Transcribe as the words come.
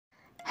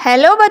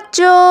Hello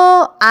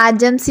बच्चों,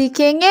 आज हम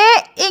सीखेंगे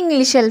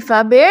इंग्लिश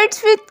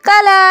अल्फ़ाबेट्स विद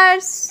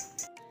कलर्स।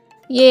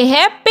 ये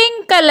है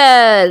pink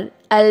colour.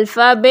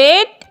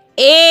 Alphabet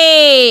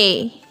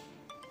A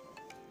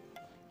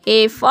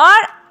for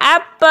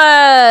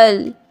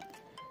Apple.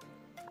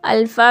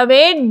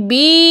 Alphabet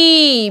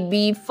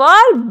B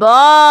for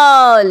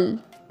ball.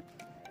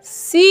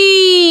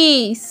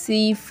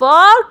 C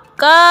for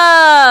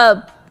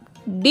cup.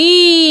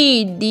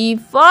 D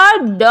for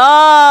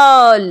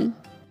doll.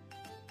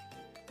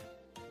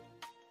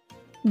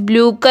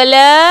 Blue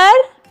color,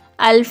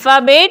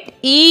 alphabet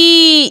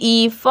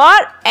E for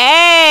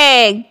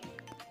egg.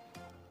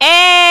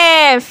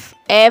 F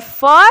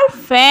for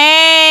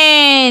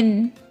fan.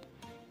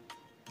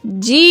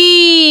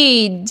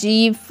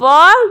 G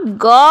for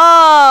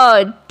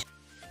God.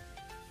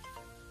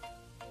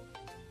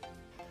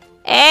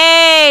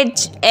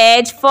 H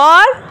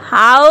for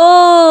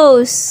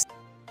house.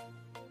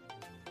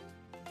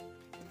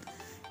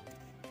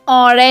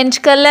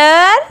 Orange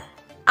color,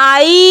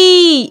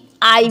 I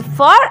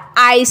for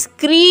ice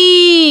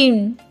cream.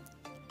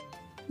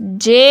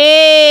 J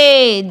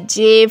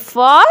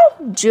for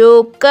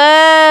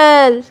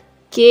joker.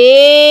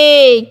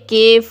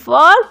 K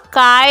for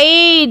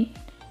kite.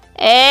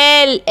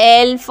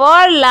 L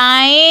for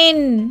lion.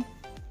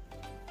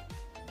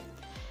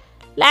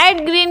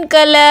 Light green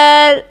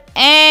color,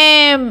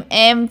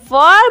 M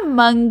for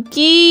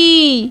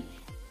monkey.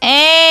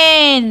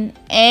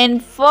 N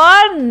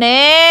for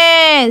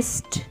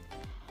nest.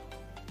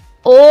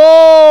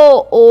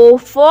 O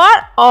for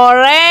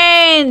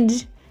orange.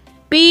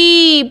 P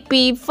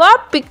for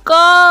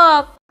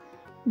peacock.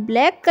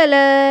 Black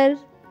color,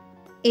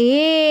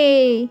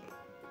 A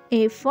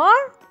for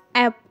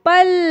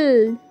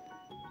apple.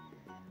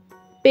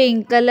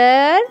 Pink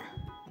color,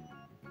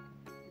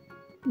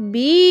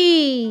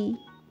 B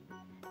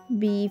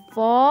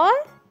for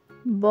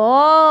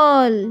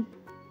ball.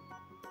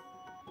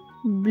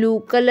 Blue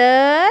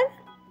color,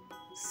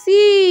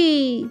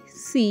 C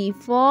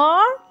for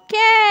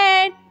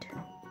cat.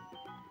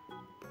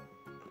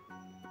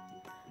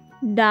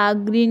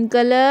 Dark green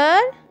color,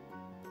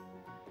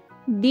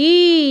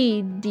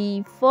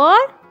 D for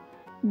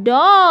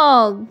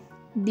dog.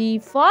 D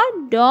for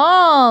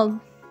dog.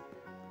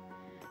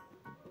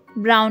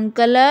 Brown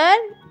color,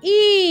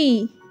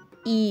 E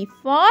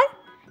for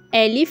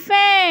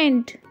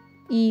elephant.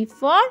 E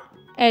for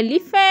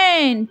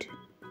elephant.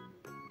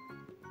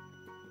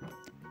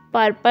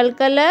 Purple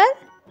color,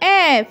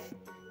 F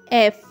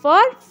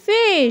for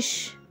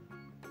fish.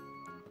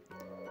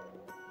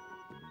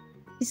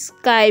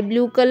 Sky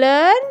blue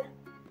color,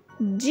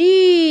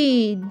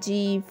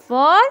 G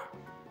for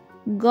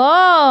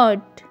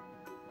goat.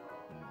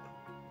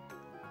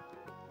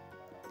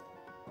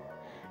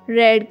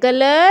 Red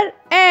color,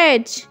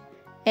 H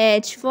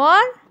for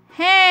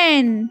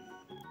hen.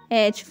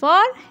 H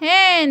for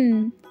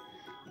hen.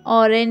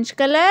 Orange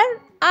color,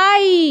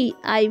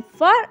 I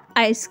for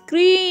ice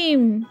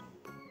cream.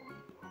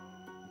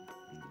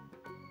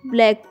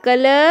 Black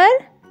color,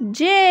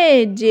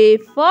 J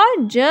for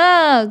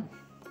jug.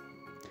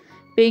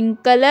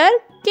 Pink color,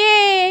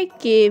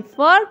 K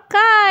for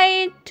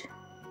kite.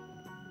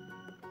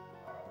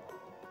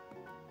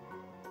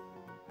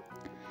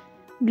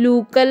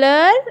 Blue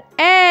color,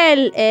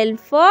 L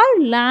for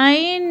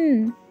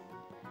lion.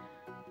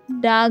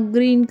 Dark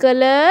green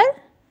color,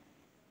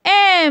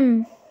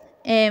 M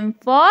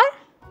for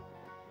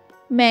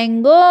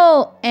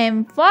mango.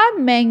 M for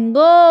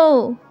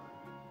mango.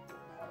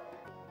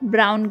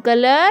 Brown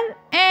color,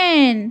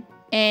 N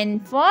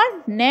for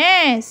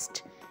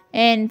nest.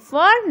 N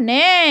for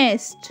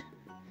nest.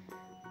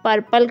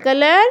 Purple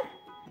color,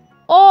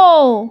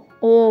 O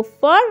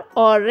for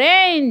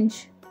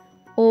orange.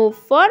 O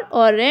for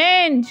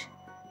orange.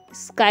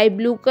 Sky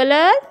blue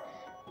color,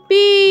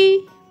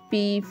 P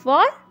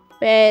for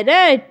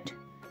parrot.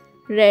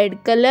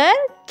 Red color,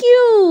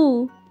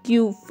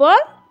 Q for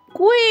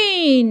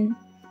queen.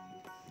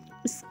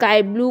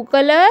 Sky blue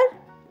color,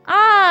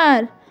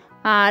 R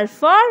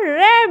for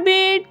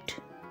rabbit.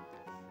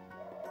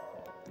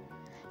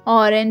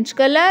 Orange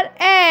color,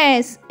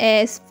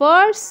 S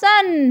for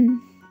sun.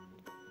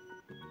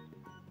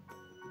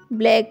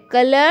 Black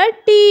color,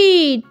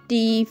 T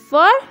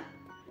for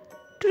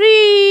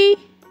tree.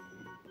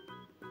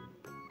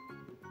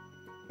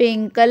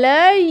 Pink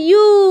color,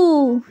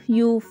 U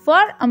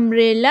for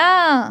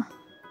umbrella.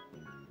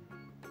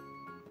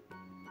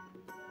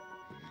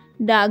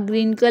 Dark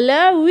green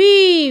color,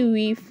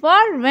 V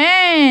for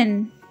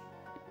van.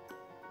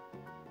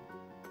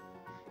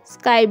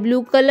 Sky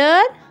blue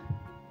color,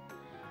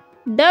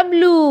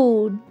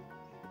 W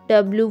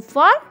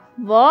for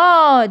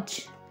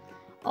watch.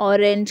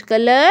 Orange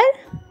color,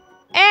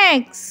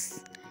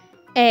 X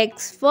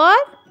for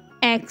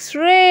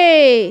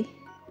X-ray.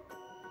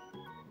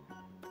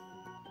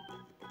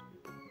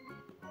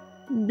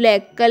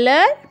 Black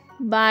color,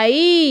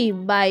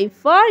 Y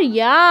for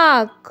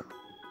yak.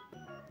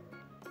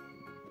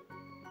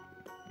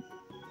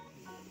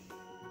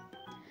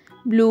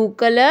 Blue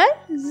color,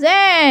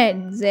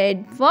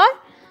 Z for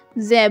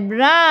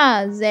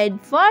zebra. Z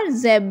for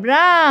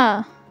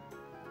zebra.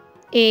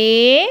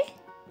 A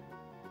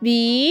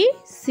B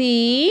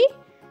C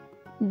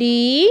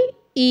D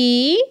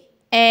E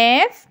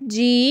F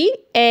G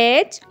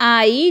H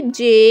I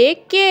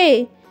J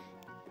K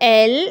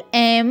L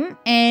M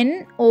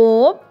N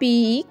O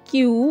P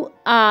Q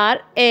R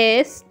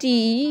S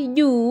T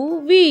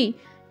U V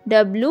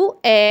W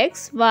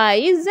X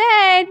Y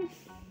Z.